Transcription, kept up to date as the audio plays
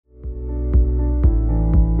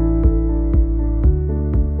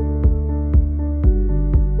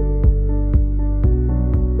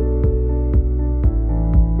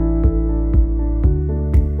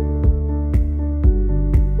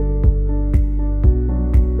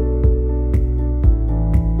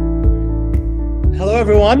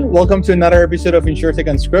everyone. Welcome to another episode of InsurTech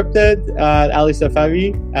Unscripted. Ali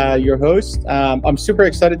Safavi, your host. I'm super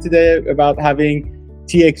excited today about having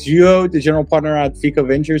TX-Zhuo, the general partner at FICO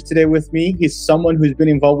Ventures, today with me. He's someone who's been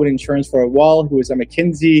involved with insurance for a while, who is at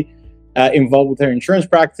McKinsey, involved with her insurance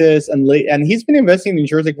practice, and he's been investing in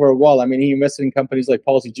insurtech for a while. I mean, he invested in companies like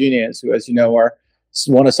Policy Genius, who, as you know, are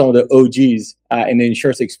some of the OGs in the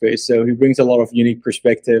insurtech space. So he brings a lot of unique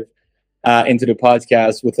perspective into the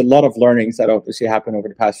podcast with a lot of learnings that obviously happened over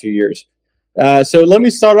the past few years. So let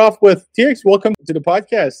me start off with TX. Welcome to the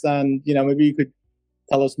podcast, and maybe you could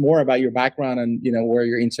tell us more about your background and where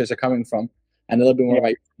your insights are coming from, and a little bit more about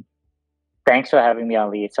you. Thanks for having me,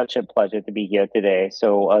 Ali. It's such a pleasure to be here today.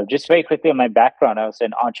 So just very quickly on my background, I was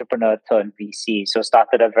an entrepreneur turned VC. So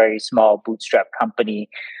started a very small bootstrap company.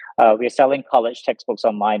 We were selling college textbooks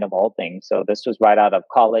online of all things. So this was right out of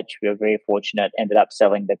college. We were very fortunate, ended up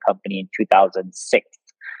selling the company in 2006.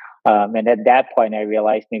 And at that point, I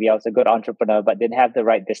realized maybe I was a good entrepreneur, but didn't have the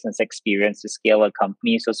right business experience to scale a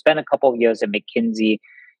company. So spent a couple of years at McKinsey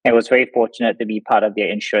and was very fortunate to be part of their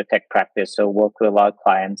insurtech practice. So worked with a lot of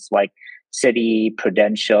clients like Citi,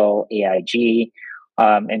 Prudential, AIG.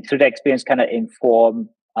 And through that experience kind of informed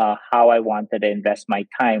how I wanted to invest my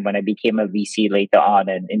time when I became a VC later on.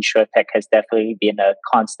 And insurtech has definitely been a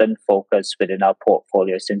constant focus within our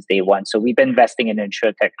portfolio since day one. So we've been investing in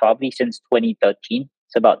insurtech probably since 2013.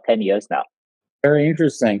 It's about 10 years now. Very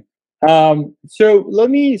interesting. So let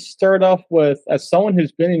me start off with, as someone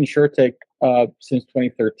who's been in insurtech since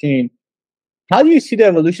 2013, how do you see the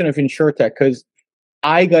evolution of insurtech? Because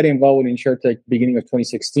I got involved with insurtech beginning of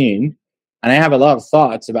 2016. And I have a lot of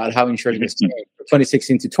thoughts about how insurance has changed from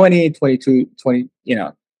 2016 to 20,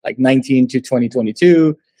 like 19 to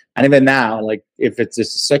 2022. And even now, like if it's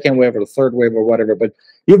just the second wave or the third wave or whatever, but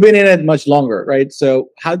you've been in it much longer, right? So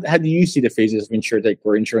how do you see the phases of insurtech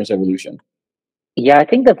or insurance evolution? Yeah, I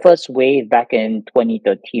think the first wave back in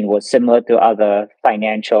 2013 was similar to other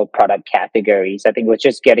financial product categories. I think it was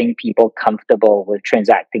just getting people comfortable with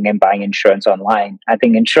transacting and buying insurance online. I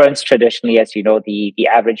think insurance traditionally, as you know, the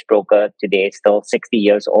average broker today is still 60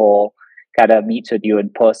 years old, kind of meets with you in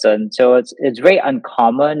person. So it's very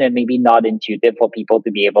uncommon and maybe not intuitive for people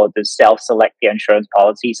to be able to self-select their insurance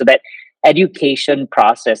policy. So that education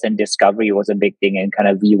process and discovery was a big thing in kind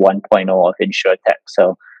of V1.0 of insurtech.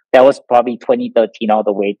 So that was probably 2013 all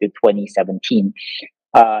the way to 2017.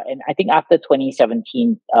 And I think after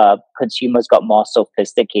 2017, consumers got more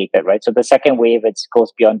sophisticated, right? So the second wave, it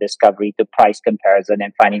goes beyond discovery to price comparison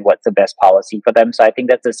and finding what's the best policy for them. So I think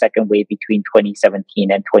that's the second wave between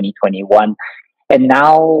 2017 and 2021. And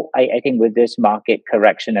now I think with this market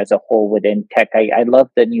correction as a whole within tech, I love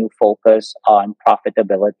the new focus on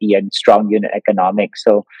profitability and strong unit economics.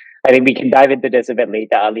 So I think we can dive into this a bit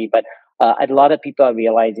later, Ali, but a lot of people are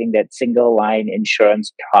realizing that single line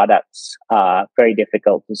insurance products are very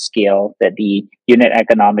difficult to scale, that the unit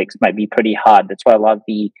economics might be pretty hard. That's why a lot of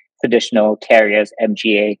the traditional carriers,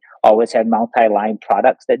 MGA, always have multi-line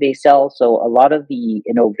products that they sell. So a lot of the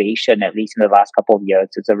innovation, at least in the last couple of years,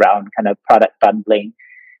 is around kind of product bundling,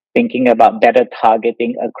 thinking about better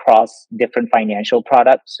targeting across different financial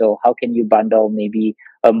products. So how can you bundle maybe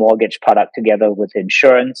a mortgage product together with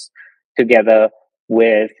insurance, together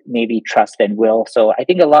with maybe trust and will. So I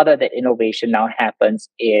think a lot of the innovation now happens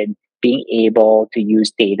in being able to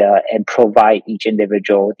use data and provide each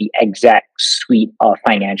individual the exact suite of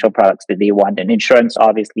financial products that they want. And insurance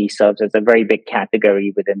obviously serves as a very big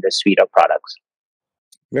category within the suite of products.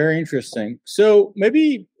 Very interesting. So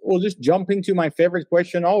maybe we'll just jump into my favorite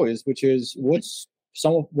question always, which is what's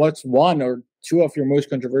one or two of your most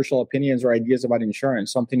controversial opinions or ideas about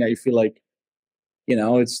insurance? Something that you feel like,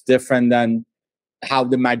 it's different than how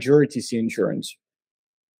the majority see insurance.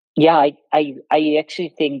 Yeah, I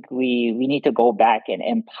actually think we need to go back and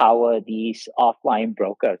empower these offline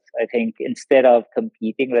brokers. I think instead of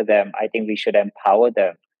competing with them, I think we should empower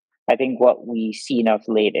them. I think what we see of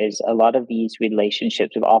late is a lot of these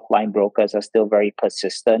relationships with offline brokers are still very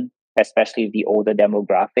persistent, especially the older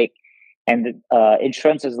demographic. And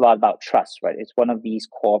insurance is a lot about trust, right? It's one of these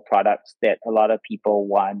core products that a lot of people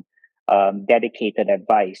want dedicated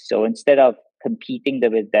advice. So instead of competing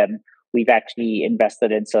with them, we've actually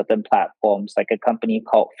invested in certain platforms like a company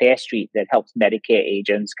called Fair Street that helps Medicare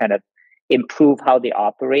agents kind of improve how they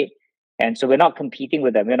operate. And so we're not competing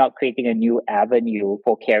with them. We're not creating a new avenue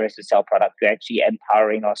for carriers to sell products. We're actually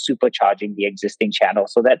empowering or supercharging the existing channel.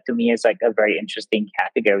 So that to me is like a very interesting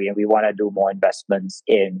category. And we want to do more investments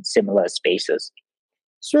in similar spaces.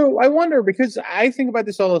 So I wonder, because I think about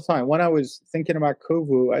this all the time. When I was thinking about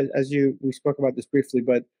Kovu, we spoke about this briefly,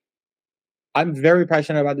 but I'm very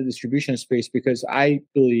passionate about the distribution space because I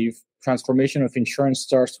believe transformation of insurance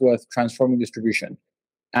starts with transforming distribution.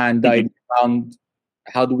 And I found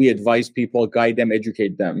how do we advise people, guide them,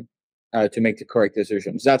 educate them to make the correct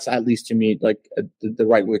decisions. That's at least to me like the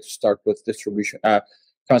right way to start with distribution,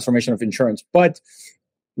 transformation of insurance. But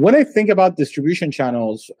when I think about distribution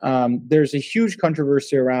channels, there's a huge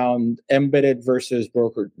controversy around embedded versus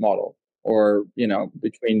brokered model, or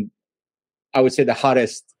between I would say the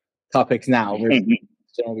hottest topics now versus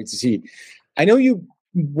general B2C. I know you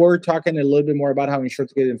were talking a little bit more about how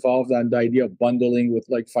insurance get involved and the idea of bundling with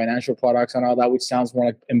like financial products and all that, which sounds more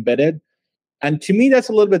like embedded. And to me, that's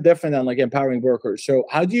a little bit different than like empowering brokers. So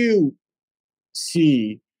how do you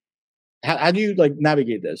see, how do you like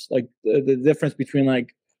navigate this? Like the difference between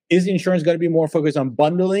like, is insurance going to be more focused on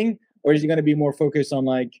bundling, or is it going to be more focused on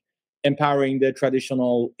like empowering the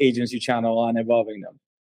traditional agency channel and evolving them?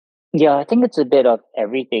 Yeah, I think it's a bit of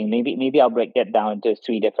everything. Maybe I'll break that down into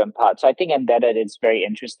three different parts. So I think embedded is very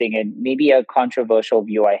interesting, and maybe a controversial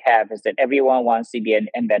view I have is that everyone wants to be an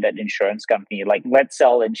embedded insurance company. Like, let's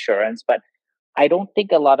sell insurance, but I don't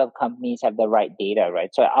think a lot of companies have the right data, right?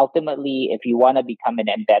 So ultimately, if you want to become an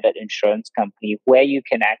embedded insurance company, where you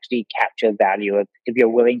can actually capture value if you're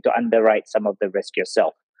willing to underwrite some of the risk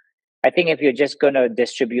yourself. I think if you're just going to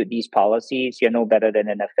distribute these policies, you're no better than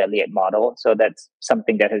an affiliate model. So that's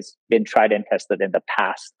something that has been tried and tested in the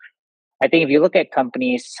past. I think if you look at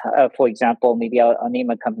companies, for example, maybe I'll name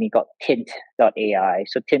a company called Tint.ai.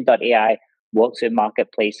 So Tint.ai works with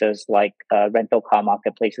marketplaces like rental car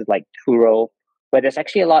marketplaces like Turo, where there's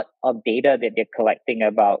actually a lot of data that they're collecting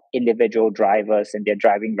about individual drivers and their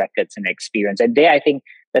driving records and experience. And there, I think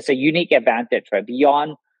that's a unique advantage, right?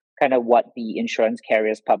 Beyond kind of what the insurance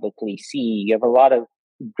carriers publicly see, you have a lot of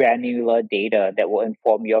granular data that will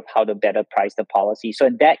inform you of how to better price the policy. So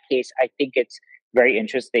in that case, I think it's very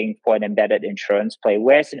interesting for an embedded insurance play.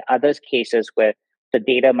 Whereas in other cases where the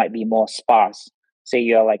data might be more sparse, say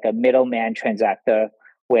you're like a middleman transactor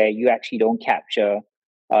where you actually don't capture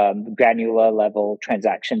granular level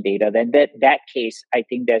transaction data, then that case, I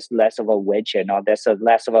think there's less of a wedge in, or there's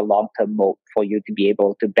less of a long-term moat for you to be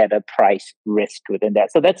able to better price risk within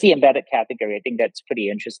that. So that's the embedded category. I think that's pretty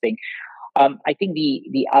interesting. I think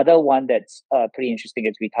the other one that's pretty interesting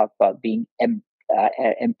is we talk about being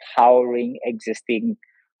empowering existing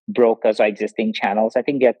brokers or existing channels. I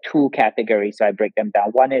think there are two categories. So I break them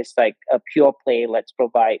down. One is like a pure play, let's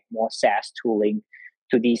provide more SaaS tooling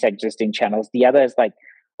to these existing channels. The other is like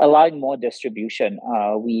allowing more distribution.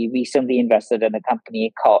 We recently invested in a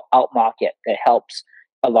company called Outmarket that helps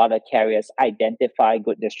a lot of carriers identify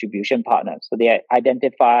good distribution partners. So they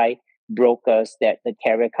identify brokers that the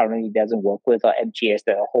carrier currently doesn't work with, or MGAs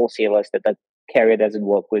that are wholesalers that the carrier doesn't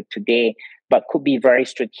work with today, but could be very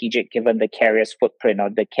strategic given the carrier's footprint or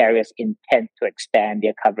the carrier's intent to expand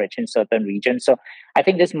their coverage in certain regions. So I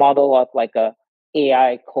think this model of like a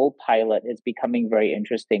AI co-pilot is becoming very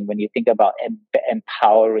interesting when you think about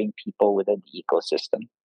empowering people within the ecosystem.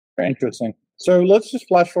 Very interesting. So let's just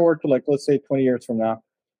flash forward to like, let's say 20 years from now.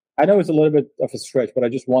 I know it's a little bit of a stretch, but I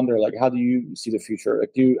just wonder, like, how do you see the future?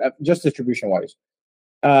 Like, do you, just distribution-wise,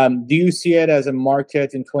 do you see it as a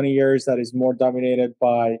market in 20 years that is more dominated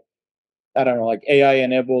by, I don't know, like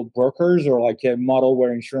AI-enabled brokers, or like a model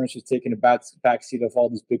where insurance is taking a backseat of all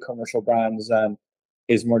these big commercial brands and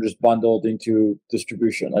is more just bundled into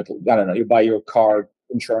distribution? Like, I don't know, you buy your car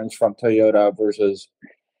insurance from Toyota versus,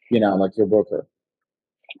 like your broker.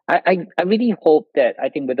 I really hope that, I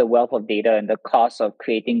think with the wealth of data and the cost of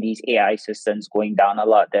creating these AI systems going down a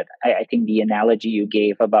lot, that I think the analogy you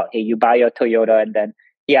gave about, hey, you buy your Toyota and then,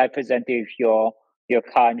 I present you with your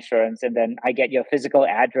car insurance, and then I get your physical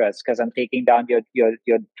address because I'm taking down your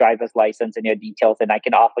driver's license and your details, and I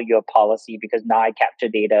can offer you a policy because now I capture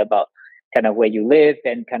data about kind of where you live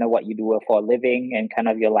and kind of what you do for a living and kind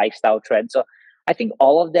of your lifestyle trends. So I think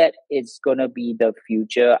all of that is going to be the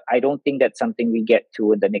future. I don't think that's something we get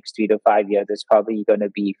to in the next 3 to 5 years. It's probably going to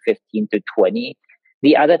be 15 to 20.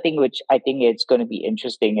 The other thing which I think it's going to be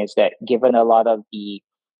interesting is that given a lot of the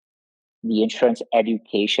insurance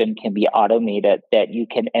education can be automated, that you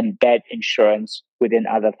can embed insurance within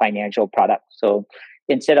other financial products. So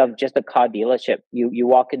instead of just a car dealership, you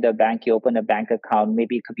walk in the bank, you open a bank account,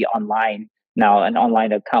 maybe it could be online now, an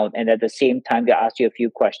online account. And at the same time, they ask you a few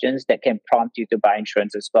questions that can prompt you to buy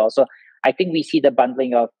insurance as well. So I think we see the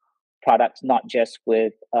bundling of products, not just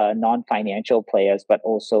with non-financial players, but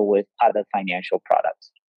also with other financial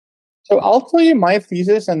products. So I'll tell you my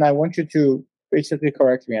thesis, and I want you to basically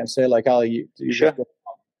correct me and say, like, Ali, you sure.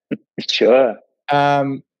 Sure.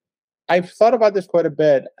 I've thought about this quite a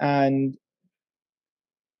bit, and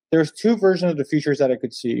there's two versions of the features that I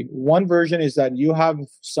could see. One version is that you have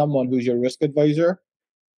someone who's your risk advisor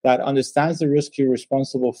that understands the risk you're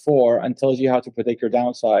responsible for and tells you how to protect your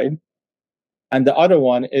downside. And the other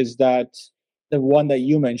one is that the one that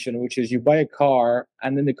you mentioned, which is you buy a car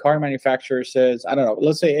and then the car manufacturer says, I don't know,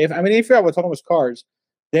 let's say if you have autonomous cars,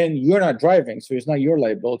 then you're not driving. So it's not your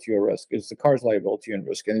liability or risk, it's the car's liability and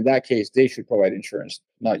risk. And in that case, they should provide insurance,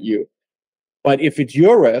 not you. But if it's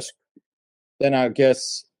your risk, then I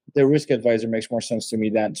guess the risk advisor makes more sense to me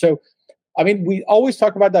then. So, I mean, we always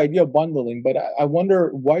talk about the idea of bundling, but I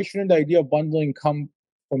wonder why shouldn't the idea of bundling come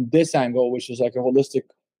from this angle, which is like a holistic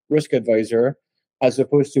risk advisor, as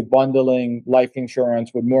opposed to bundling life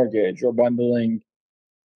insurance with mortgage or bundling,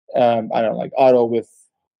 I don't know, like auto with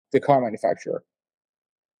the car manufacturer.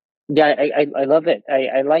 Yeah, I love it.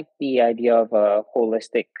 I like the idea of a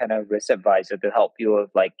holistic kind of risk advisor to help you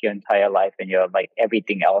with like your entire life and your like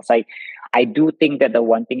everything else. I do think that the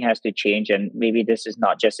one thing has to change, and maybe this is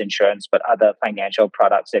not just insurance, but other financial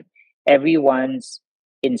products, that everyone's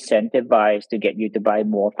incentivized to get you to buy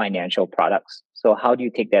more financial products. So how do you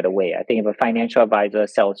take that away? I think if a financial advisor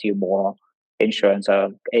sells you more insurance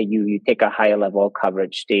or you take a higher level of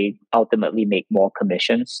coverage, they ultimately make more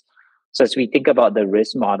commissions. So as we think about the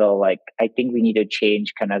risk model, like I think we need to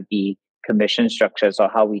change kind of the commission structures or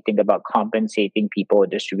how we think about compensating people who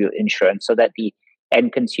distribute insurance so that the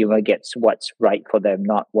end consumer gets what's right for them,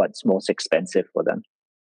 not what's most expensive for them.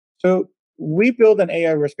 So we built an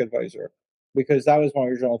AI risk advisor because that was my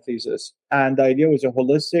original thesis. And the idea was a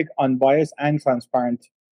holistic, unbiased, and transparent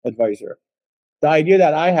advisor. The idea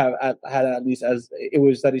that I had at least as it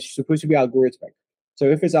was that it's supposed to be algorithmic. So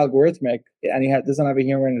if it's algorithmic and doesn't have a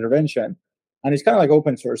human intervention, and it's kind of like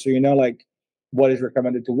open source, so you know like what is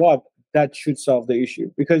recommended to what, that should solve the issue.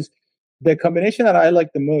 Because the combination that I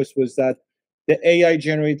liked the most was that the AI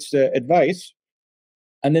generates the advice,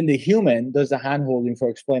 and then the human does the hand holding for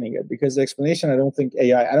explaining it. Because the explanation, I don't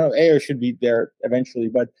know, AI should be there eventually,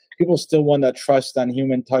 but people still want that trust and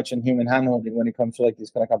human touch and human hand holding when it comes to like these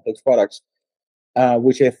kind of complex products.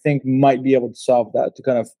 Which I think might be able to solve that, to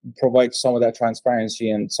kind of provide some of that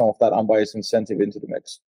transparency and some of that unbiased incentive into the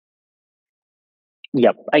mix.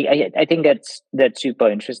 Yep, I think that's super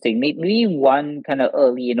interesting. Maybe one kind of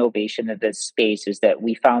early innovation in this space is that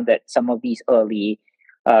we found that some of these early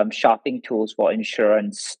shopping tools for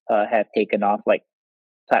insurance have taken off, like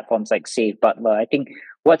platforms like Save Butler. I think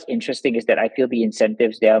what's interesting is that I feel the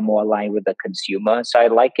incentives there are more aligned with the consumer. So I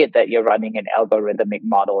like it that you're running an algorithmic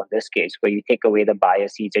model in this case, where you take away the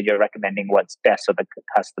biases and you're recommending what's best for the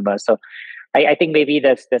customer. So I think maybe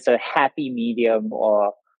there's a happy medium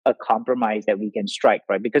or a compromise that we can strike,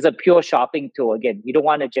 right? Because a pure shopping tool, again, you don't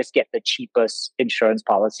want to just get the cheapest insurance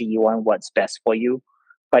policy. You want what's best for you,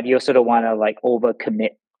 but you sort of want to like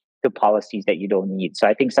overcommit to policies that you don't need. So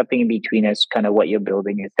I think something in between is kind of what you're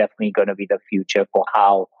building is definitely going to be the future for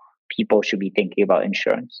how people should be thinking about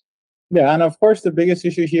insurance. Yeah, and of course, the biggest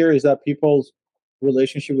issue here is that people's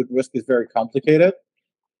relationship with risk is very complicated.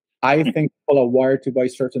 I think people are wired to buy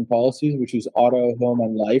certain policies, which is auto, home,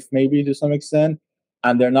 and life, maybe to some extent,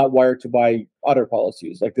 and they're not wired to buy other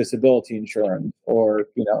policies like disability insurance or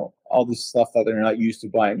all this stuff that they're not used to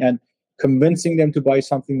buying. And convincing them to buy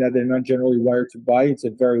something that they're not generally wired to buy, it's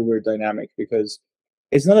a very weird dynamic because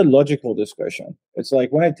it's not a logical discussion. It's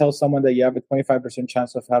like when I tell someone that you have a 25%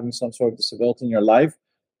 chance of having some sort of disability in your life,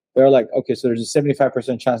 they're like, okay, so there's a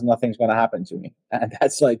 75% chance nothing's going to happen to me. And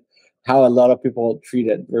that's like how a lot of people treat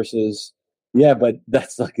it versus, yeah, but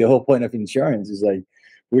that's like the whole point of insurance is like,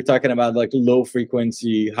 we're talking about like low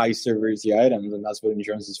frequency, high severity items, and that's what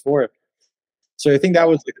insurance is for. So I think that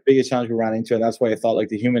was like the biggest challenge we ran into, and that's why I thought like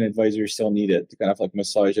the human advisor is still needed to kind of like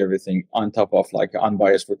massage everything on top of like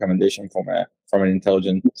unbiased recommendation from an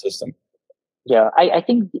intelligent system. Yeah, I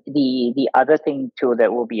think the other thing too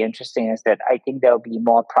that will be interesting is that I think there'll be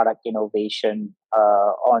more product innovation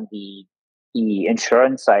on the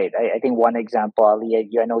insurance side. I think one example, Ali,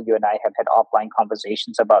 I know you and I have had offline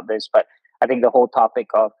conversations about this, but I think the whole topic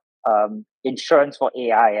of insurance for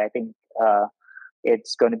AI, I think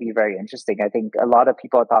it's going to be very interesting. I think a lot of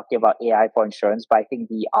people are talking about AI for insurance, but I think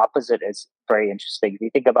the opposite is very interesting. If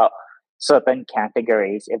you think about certain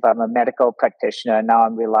categories, if I'm a medical practitioner, now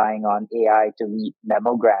I'm relying on AI to read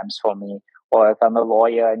memograms for me, or if I'm a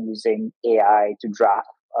lawyer and using AI to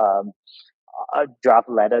draft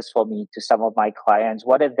letters for me to some of my clients.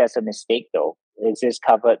 What if there's a mistake though? Is this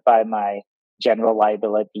covered by my general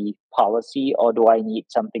liability policy, or do I need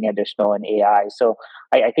something additional in AI? So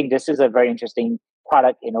I think this is a very interesting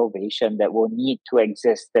product innovation that will need to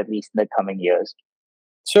exist at least in the coming years.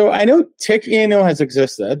 So I know Tech E&O has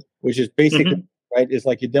existed, which is basically right? It's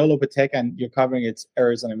like you develop a tech and you're covering its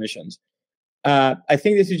errors and emissions. I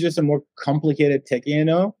think this is just a more complicated tech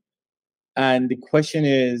E&O. And the question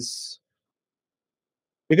is,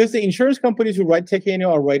 because the insurance companies who write tech E&O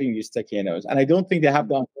are writing these tech E&Os, and I don't think they have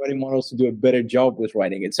the underwriting models to do a better job with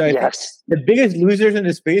writing it. So I think the biggest losers in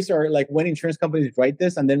the space are like when insurance companies write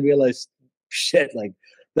this and then realize, shit, like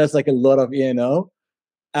that's like a lot of E&O.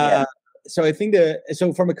 So I think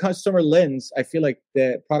so from a customer lens, I feel like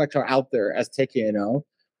the products are out there as tech E&O.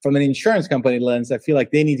 From an insurance company lens, I feel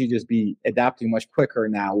like they need to just be adapting much quicker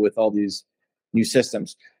now with all these new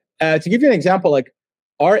systems. To give you an example, like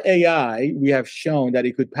our AI, we have shown that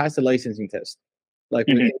it could pass the licensing test, like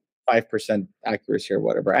with 5% accuracy or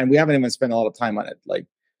whatever. And we haven't even spent a lot of time on it, like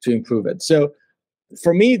to improve it. So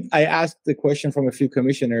for me, I asked the question from a few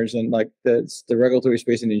commissioners and like the regulatory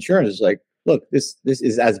space in insurance is like, look, this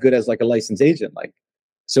is as good as like a licensed agent. Like,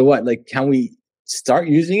 so what? Like, can we start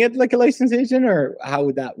using it like a licensed agent, or how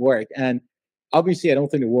would that work? And obviously, I don't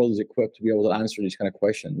think the world is equipped to be able to answer these kind of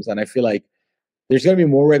questions. And I feel like there's going to be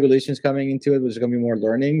more regulations coming into it. There's going to be more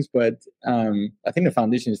learnings, but I think the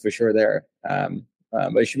foundation is for sure there.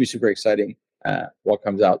 But it should be super exciting what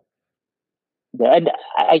comes out. Yeah, and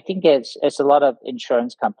I think it's a lot of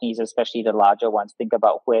insurance companies, especially the larger ones, think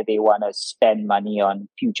about where they want to spend money on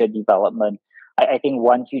future development. I think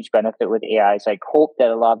one huge benefit with AI is like hope that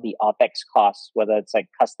a lot of the OpEx costs, whether it's like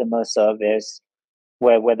customer service,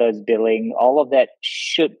 whether it's billing, all of that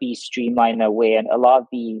should be streamlined away. And a lot of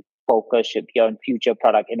the focus should be on future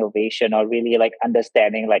product innovation or really like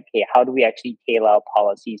understanding like, hey, how do we actually tailor our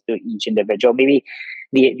policies to each individual? Maybe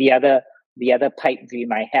the other pipe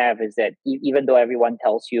dream I have is that even though everyone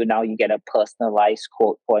tells you now you get a personalized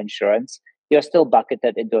quote for insurance, you're still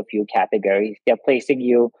bucketed into a few categories.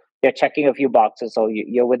 They're checking a few boxes. So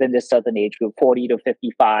you're within this certain age group, 40 to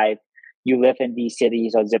 55. You live in these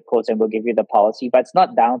cities or zip codes and we'll give you the policy, but it's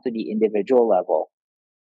not down to the individual level.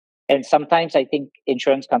 And sometimes I think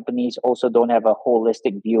insurance companies also don't have a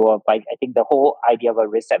holistic view of, like, I think the whole idea of a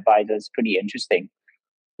risk advisor is pretty interesting.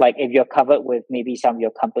 Like if you're covered with maybe some of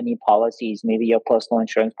your company policies, maybe your personal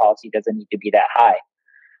insurance policy doesn't need to be that high.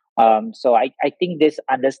 So I think this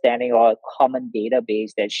understanding or a common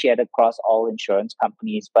database that's shared across all insurance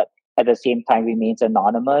companies, but at the same time remains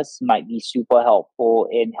anonymous, might be super helpful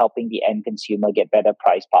in helping the end consumer get better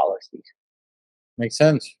price policies. Makes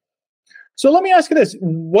sense. So let me ask you this.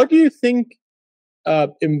 What do you think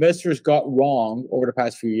investors got wrong over the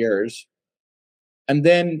past few years? And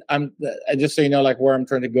then just so you know, like where I'm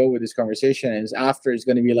trying to go with this conversation is after it's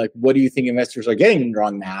going to be like, what do you think investors are getting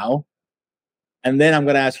wrong now? And then I'm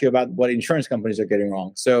going to ask you about what insurance companies are getting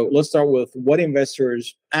wrong. So let's start with what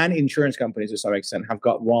investors and insurance companies to some extent have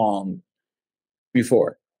got wrong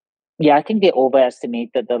before. Yeah, I think they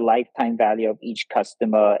overestimated the lifetime value of each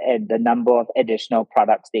customer and the number of additional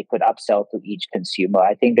products they could upsell to each consumer.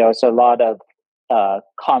 I think there was a lot of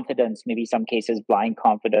confidence, maybe some cases blind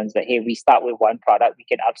confidence that, hey, we start with one product, we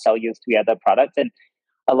can upsell you 3 other products. And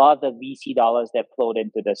a lot of the VC dollars that flowed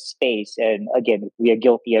into the space, and again, we are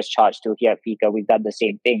guilty as charged to here at Fika, we've done the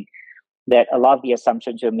same thing, that a lot of the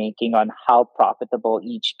assumptions you're making on how profitable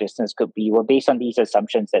each business could be were based on these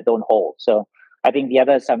assumptions that don't hold. So I think the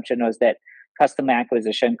other assumption was that customer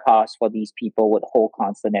acquisition costs for these people would hold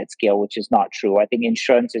constant at scale, which is not true. I think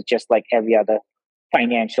insurance is just like every other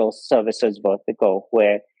financial services vertical,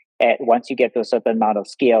 where once you get to a certain amount of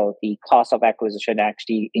scale, the cost of acquisition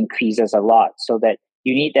actually increases a lot, so that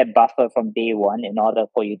you need that buffer from day one in order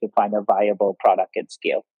for you to find a viable product at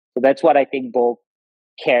scale. So that's what I think both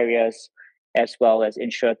carriers as well as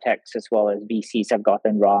insurtechs as well as VCs have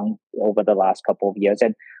gotten wrong over the last couple of years.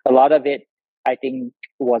 And a lot of it, I think,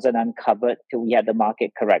 wasn't uncovered till we had the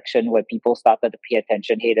market correction where people started to pay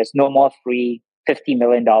attention. Hey, there's no more free $50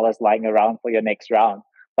 million lying around for your next round.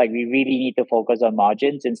 Like, we really need to focus on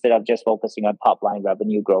margins instead of just focusing on top line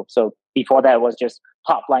revenue growth. So before that was just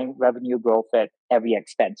top line revenue growth at every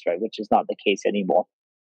expense, right? Which is not the case anymore.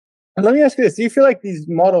 And let me ask you this. Do you feel like these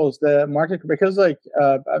models, the market, because like,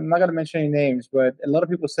 I'm not going to mention any names, but a lot of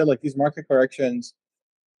people say like these market corrections,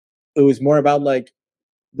 it was more about like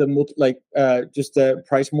just the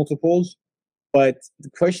price multiples. But the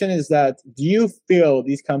question is that, do you feel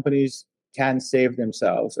these companies can save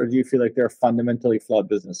themselves, or do you feel like they're fundamentally flawed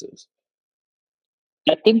businesses?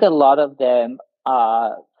 I think a lot of them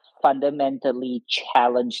are fundamentally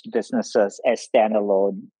challenged businesses as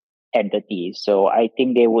standalone entities. So I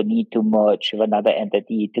think they would need to merge with another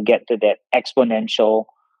entity to get to that exponential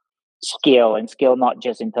scale, and scale not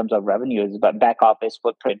just in terms of revenues, but back office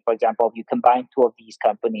footprint. For example, if you combine 2 of these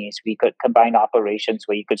companies, we could combine operations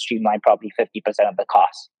where you could streamline probably 50% of the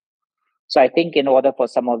cost. So I think in order for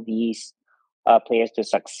some of these players to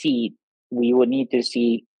succeed, we would need to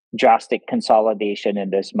see drastic consolidation in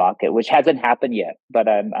this market, which hasn't happened yet, but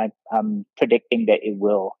I'm predicting that it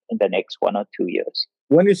will in the next 1 or 2 years.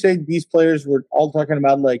 When you say these players, we're all talking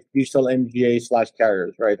about like digital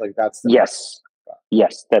MGA/carriers, right? Like that's the yes,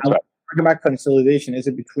 that's right. Talking about consolidation, is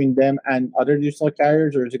it between them and other digital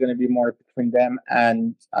carriers, or is it going to be more between them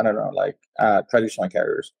and I don't know, like traditional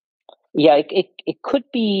carriers? Yeah, it could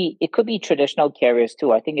be traditional carriers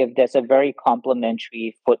too. I think if there's a very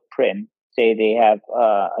complementary footprint, say they have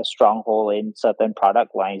a stronghold in certain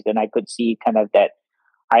product lines, then I could see kind of that.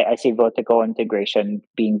 I see vertical integration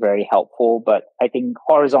being very helpful, but I think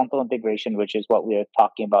horizontal integration, which is what we were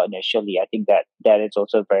talking about initially, I think that is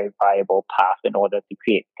also a very viable path in order to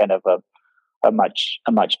create kind of a much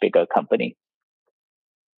bigger company.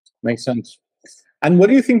 Makes sense. And what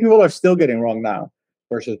do you think people are still getting wrong now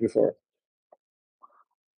versus before?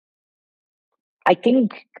 I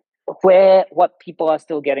think what people are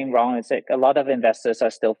still getting wrong is that a lot of investors are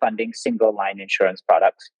still funding single line insurance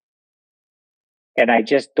products. And I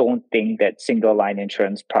just don't think that single line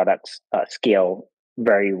insurance products scale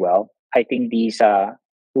very well. I think these are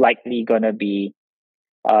likely going to be,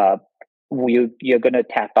 you're going to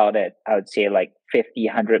tap out at, I would say, like 50,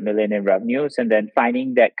 100 million in revenues. And then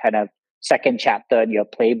finding that kind of second chapter in your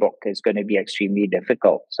playbook is going to be extremely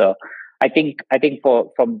difficult. So I think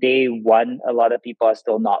from day one, a lot of people are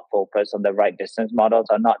still not focused on the right business models,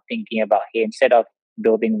 are not thinking about, hey, instead of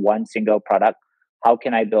building one single product, how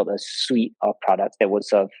can I build a suite of products that will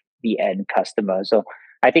serve the end customer? So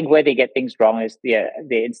I think where they get things wrong is they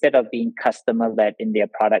instead of being customer led in their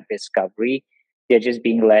product discovery, they're just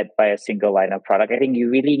being led by a single line of product. I think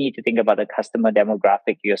you really need to think about the customer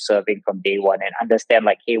demographic you're serving from day one and understand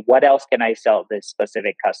like, hey, what else can I sell this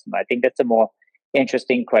specific customer? I think that's a more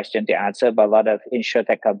interesting question to answer, but a lot of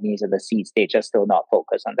insurtech companies at the seed stage are still not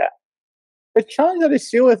focused on that. The challenge that I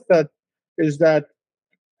see with that is that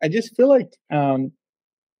I just feel like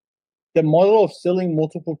the model of selling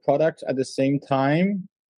multiple products at the same time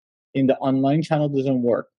in the online channel doesn't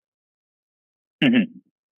work. Mm-hmm.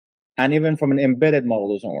 And even from an embedded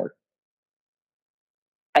model doesn't work.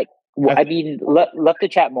 I mean, love to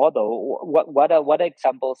chat more though. What are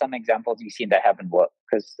examples? Some examples you've seen that haven't worked?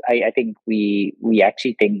 Because I think we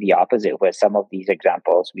actually think the opposite. Where some of these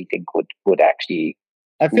examples we think would actually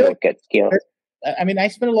work at scale. I mean, I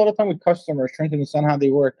spend a lot of time with customers trying to understand how they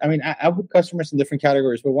work. I mean, I put customers in different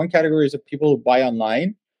categories, but one category is the people who buy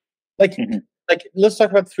online. Like let's talk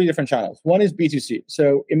about 3 different channels. One is B2C.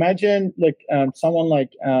 So imagine like someone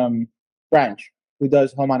like Branch who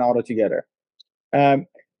does home and auto together.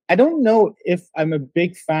 I don't know if I'm a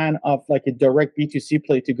big fan of like a direct B2C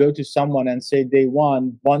play to go to someone and say, day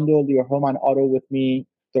one, bundle your home and auto with me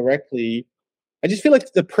directly. I just feel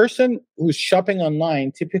like the person who's shopping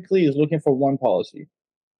online typically is looking for one policy.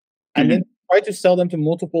 And then try to sell them to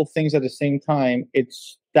multiple things at the same time,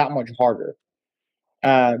 it's that much harder.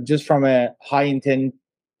 Just from a high intent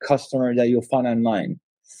customer that you'll find online.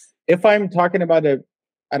 If I'm talking about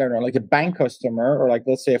like a bank customer, or like,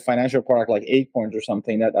 let's say a financial product like Acorns or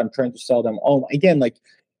something that I'm trying to sell them. Again, like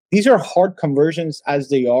these are hard conversions as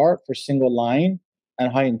they are for single line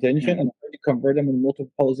and high intention, and trying to convert them in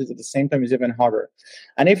multiple policies at the same time is even harder.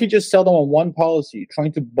 And if you just sell them on one policy,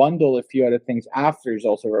 trying to bundle a few other things after is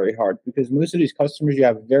also very hard, because most of these customers you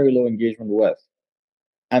have very low engagement with.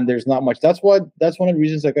 And there's not much. That's one of the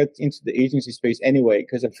reasons I got into the agency space anyway,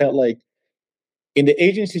 because I felt like in the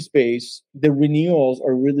agency space, the renewals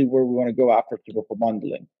are really where we want to go after people for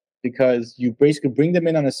bundling, because you basically bring them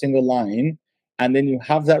in on a single line, and then you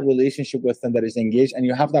have that relationship with them that is engaged, and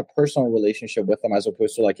you have that personal relationship with them as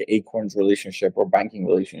opposed to like an Acorns relationship or banking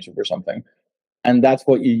relationship or something. And that's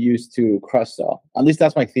what you use to cross-sell. At least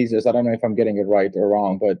that's my thesis. I don't know if I'm getting it right or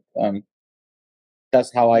wrong, but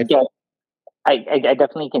that's how I feel. I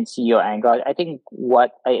definitely can see your angle. I think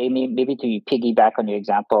what I mean, maybe to piggyback on your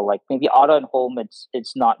example, like maybe auto and home,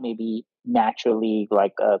 it's not maybe naturally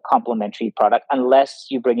like a complementary product unless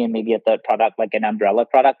you bring in maybe a third product like an umbrella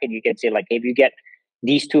product, and you can say like, hey, if you get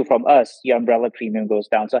these 2 from us, your umbrella premium goes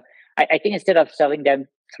down. So I think instead of selling them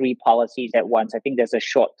 3 policies at once, I think there's a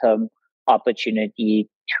short-term opportunity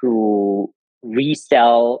to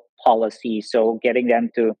resell policies. So getting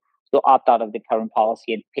them to opt out of the current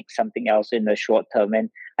policy and pick something else in the short term. And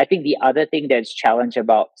I think the other thing that's challenged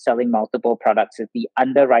about selling multiple products is the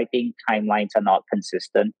underwriting timelines are not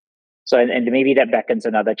consistent. So, and maybe that beckons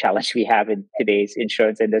another challenge we have in today's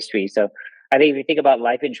insurance industry. So I think if you think about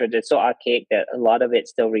life insurance, it's so archaic that a lot of it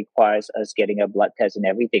still requires us getting a blood test and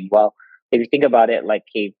everything. Well, if you think about it, like,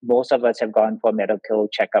 hey, most of us have gone for a medical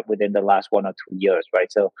checkup within the last 1 or 2 years, right?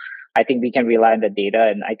 So I think we can rely on the data.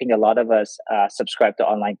 And I think a lot of us subscribe to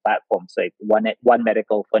online platforms, like One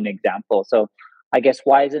Medical, for an example. So I guess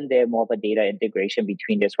why isn't there more of a data integration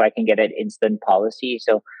between this where I can get an instant policy?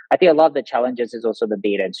 So I think a lot of the challenges is also the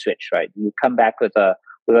data and switch, right? You come back with a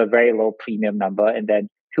very low premium number, and then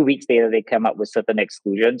 2 weeks later they come up with certain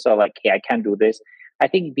exclusions. So like, hey, I can't do this. I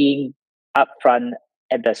think being upfront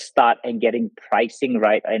at the start and getting pricing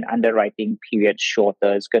right and underwriting period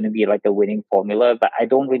shorter is going to be like a winning formula. But I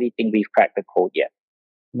don't really think we've cracked the code yet.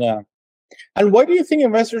 Yeah. And why do you think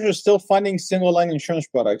investors are still funding single line insurance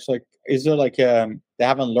products? Like, is there like they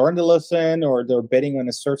haven't learned the lesson, or they're betting on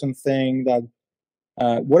a certain thing that?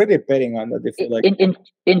 What are they betting on that they feel like?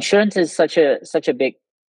 Insurance is such a big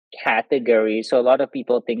category, so a lot of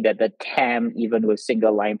people think that the TAM, even with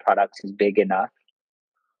single line products, is big enough.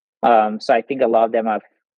 So I think a lot of them are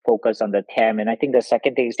focused on the TAM, and I think the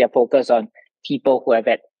second thing is they're focused on people who have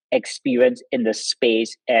had experience in the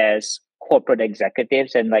space as corporate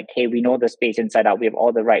executives, and like, hey, we know the space inside out. We have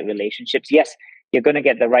all the right relationships. Yes, you're going to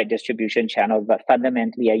get the right distribution channels, but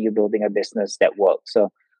fundamentally, are you building a business that works?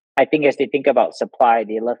 So I think as they think about supply,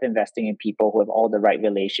 they love investing in people who have all the right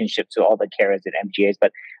relationships with all the carriers and MGAs.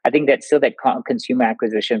 But I think that still that consumer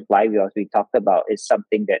acquisition flywheel, as we talked about, is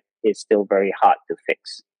something that is still very hard to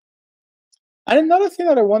fix. And another thing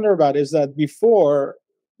that I wonder about is that before,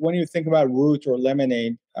 when you think about Root or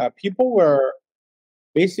Lemonade, people were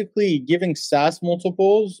basically giving SaaS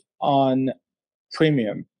multiples on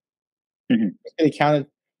premium. Mm-hmm. They counted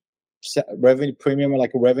revenue premium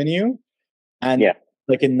like revenue, and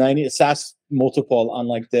like a 90 SaaS multiple on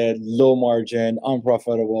like the low margin,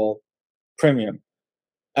 unprofitable premium.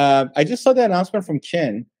 I just saw the announcement from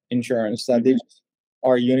Kin Insurance that they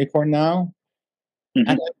are a unicorn now. And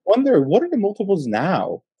I wonder, what are the multiples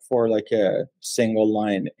now for like a single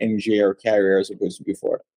line MGA or carrier as opposed to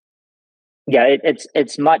before? Yeah,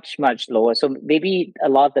 it's much lower. So maybe a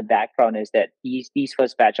lot of the background is that these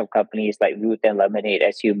first batch of companies like Root and Lemonade,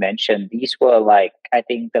 as you mentioned, these were like, I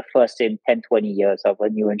think, the first in 10, 20 years of a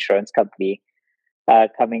new insurance company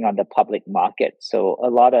coming on the public market. So a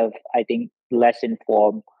lot of, I think, less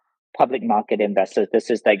informed public market investors, this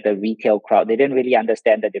is like the retail crowd. They didn't really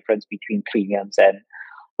understand the difference between premiums and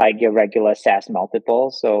like your regular SaaS multiple.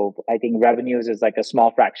 So I think revenues is like a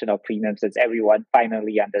small fraction of premiums as everyone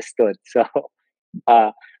finally understood. So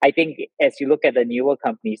I think as you look at the newer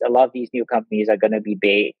companies, a lot of these new companies are going to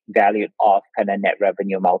be valued off kind of net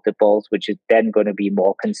revenue multiples, which is then going to be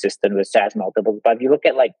more consistent with SaaS multiples. But if you look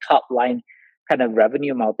at like top line kind of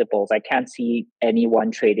revenue multiples, I can't see anyone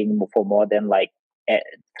trading for more than like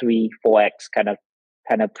 3-4x kind of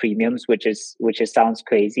premiums, which sounds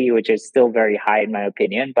crazy, which is still very high in my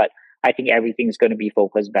opinion. But I think everything's going to be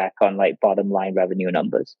focused back on like bottom line revenue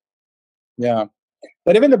numbers. Yeah,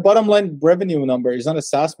 but even the bottom line revenue number is not a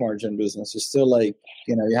SaaS margin business. It's still like,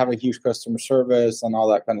 you have a huge customer service and all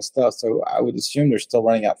that kind of stuff. So I would assume they're still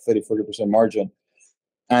running at 30-40% margin.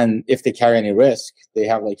 And if they carry any risk, they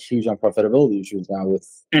have like huge unprofitability issues now with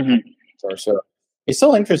so it's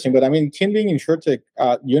still interesting. But I mean, Kin being InsurTech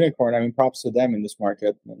unicorn, I mean, props to them in this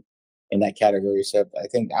market in that category. So I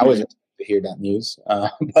think I was interested to hear that news.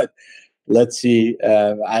 But let's see.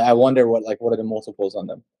 I wonder what are the multiples on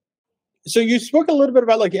them. So you spoke a little bit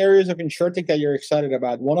about like areas of InsurTech that you're excited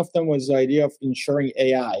about. One of them was the idea of insuring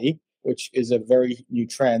AI, which is a very new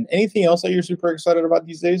trend. Anything else that you're super excited about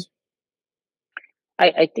these days?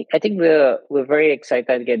 I think we're very excited.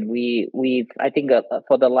 Again, we've I think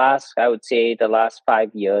for the last 5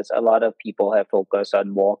 years, a lot of people have focused on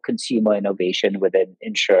more consumer innovation within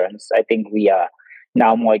insurance. I think we are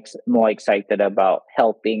now more excited about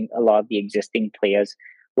helping a lot of the existing players,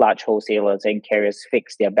 large wholesalers and carriers,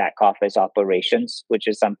 fix their back office operations, which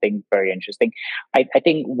is something very interesting. I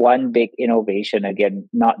think one big innovation, again,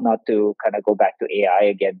 not to kind of go back to AI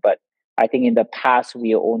again, but I think in the past,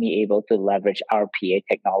 we were only able to leverage RPA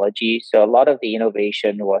technology. So a lot of the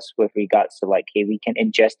innovation was with regards to like, hey, we can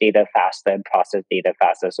ingest data faster and process data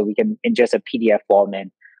faster. So we can ingest a PDF form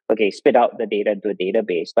and, spit out the data into a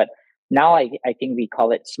database. But now I think we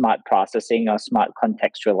call it smart processing or smart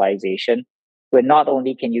contextualization, where not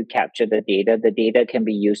only can you capture the data can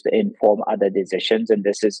be used to inform other decisions. And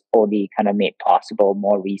this is only kind of made possible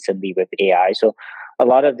more recently with AI. So a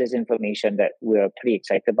lot of this information that we're pretty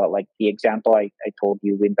excited about, like the example I told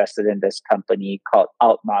you, we invested in this company called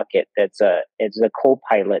Outmarket. It's a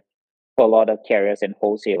co-pilot for a lot of carriers and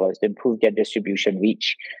wholesalers to improve their distribution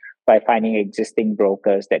reach by finding existing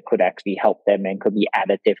brokers that could actually help them and could be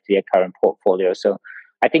additive to their current portfolio. So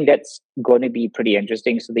I think that's going to be pretty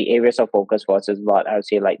interesting. So the areas of focus for us is a lot, I would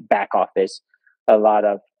say, like back office, a lot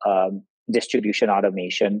of distribution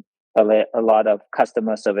automation, a lot of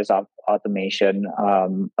customer service automation,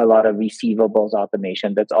 a lot of receivables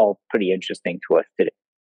automation. That's all pretty interesting to us today.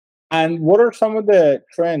 And what are some of the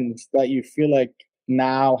trends that you feel like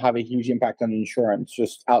now have a huge impact on insurance,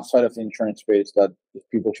 just outside of the insurance space, that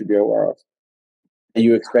people should be aware of? And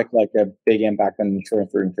you expect like a big impact on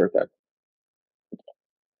insurance or insurtech?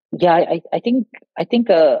 Yeah, I think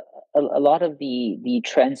a lot of the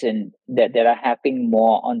trends in that are happening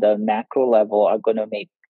more on the macro level are going to make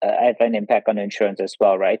have an impact on insurance as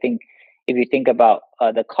well, right? I think if you think about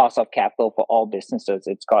the cost of capital for all businesses,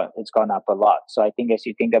 it's gone up a lot. So I think as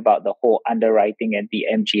you think about the whole underwriting and the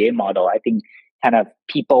MGA model, I think kind of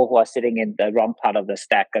people who are sitting in the wrong part of the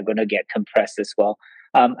stack are going to get compressed as well.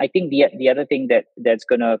 I think the other thing that's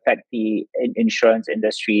going to affect the insurance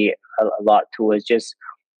industry a lot too is just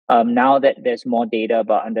now that there's more data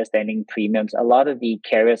about understanding premiums, a lot of the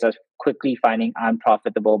carriers are quickly finding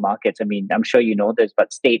unprofitable markets. I mean, I'm sure you know this,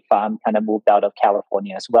 but State Farm kind of moved out of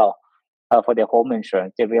California as well for their home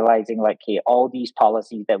insurance. They're realizing like, hey, all these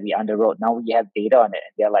policies that we underwrote, now we have data on it,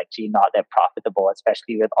 and they're like, gee, not that profitable,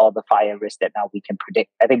 especially with all the fire risk that now we can predict.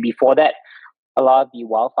 I think before that, a lot of the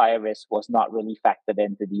wildfire risk was not really factored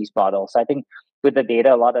into these models. So I think with the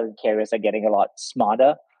data, a lot of the carriers are getting a lot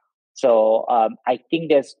smarter. So I think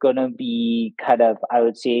there's going to be kind of, I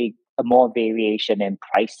would say, a more variation in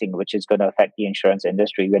pricing, which is going to affect the insurance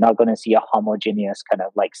industry. We're not going to see a homogeneous kind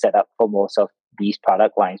of like setup for most of these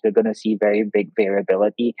product lines. We're going to see very big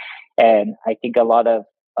variability. And I think a lot of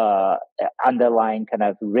underlying kind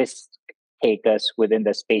of risk takers within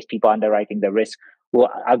the space, people underwriting the risk,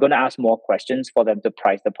 are going to ask more questions for them to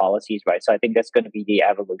price the policies, right? So I think that's going to be the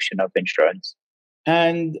evolution of insurance.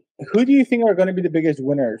 And who do you think are going to be the biggest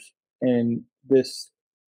winners in this?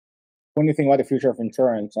 When you think about the future of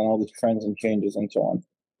insurance and all these trends and changes and so on,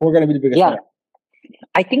 who are going to be the biggest winners?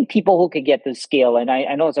 I think people who could get to scale, and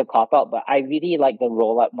I know it's a cop-out, but I really like the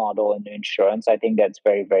roll-up model in insurance. I think that's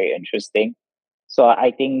very, very interesting. So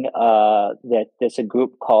I think that there's a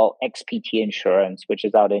group called XPT Insurance, which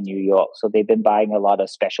is out in New York. So they've been buying a lot of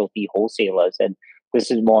specialty wholesalers, and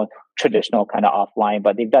this is more traditional kind of offline,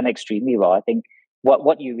 but they've done extremely well. I think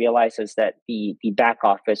what you realize is that the back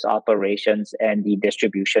office operations and the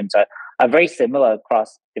distributions are very similar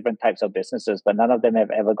across different types of businesses, but none of them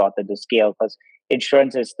have ever gotten to scale because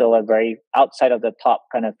insurance is still a very, outside of the top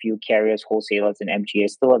kind of few carriers, wholesalers, and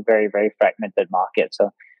MGAs, still a very, very fragmented market.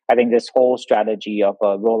 So I think this whole strategy of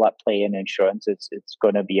a roll-up play in insurance, it's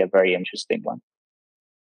going to be a very interesting one.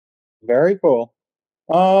 Very cool.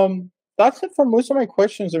 That's it for most of my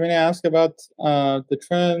questions. I'm going to ask about the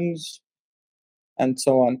trends and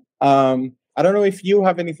so on. I don't know if you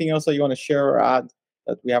have anything else that you want to share or add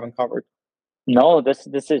that we haven't covered. No, this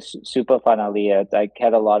is super fun, Ali. I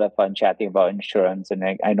had a lot of fun chatting about insurance, and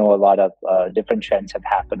I know a lot of different trends have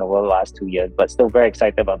happened over the last 2 years, but still very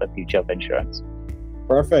excited about the future of insurance.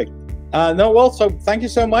 Perfect. So thank you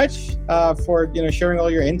so much for sharing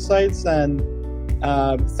all your insights, and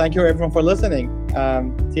thank you everyone for listening.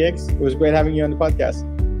 TX, it was great having you on the podcast.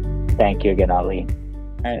 Thank you again, Ali.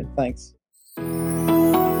 All right, thanks.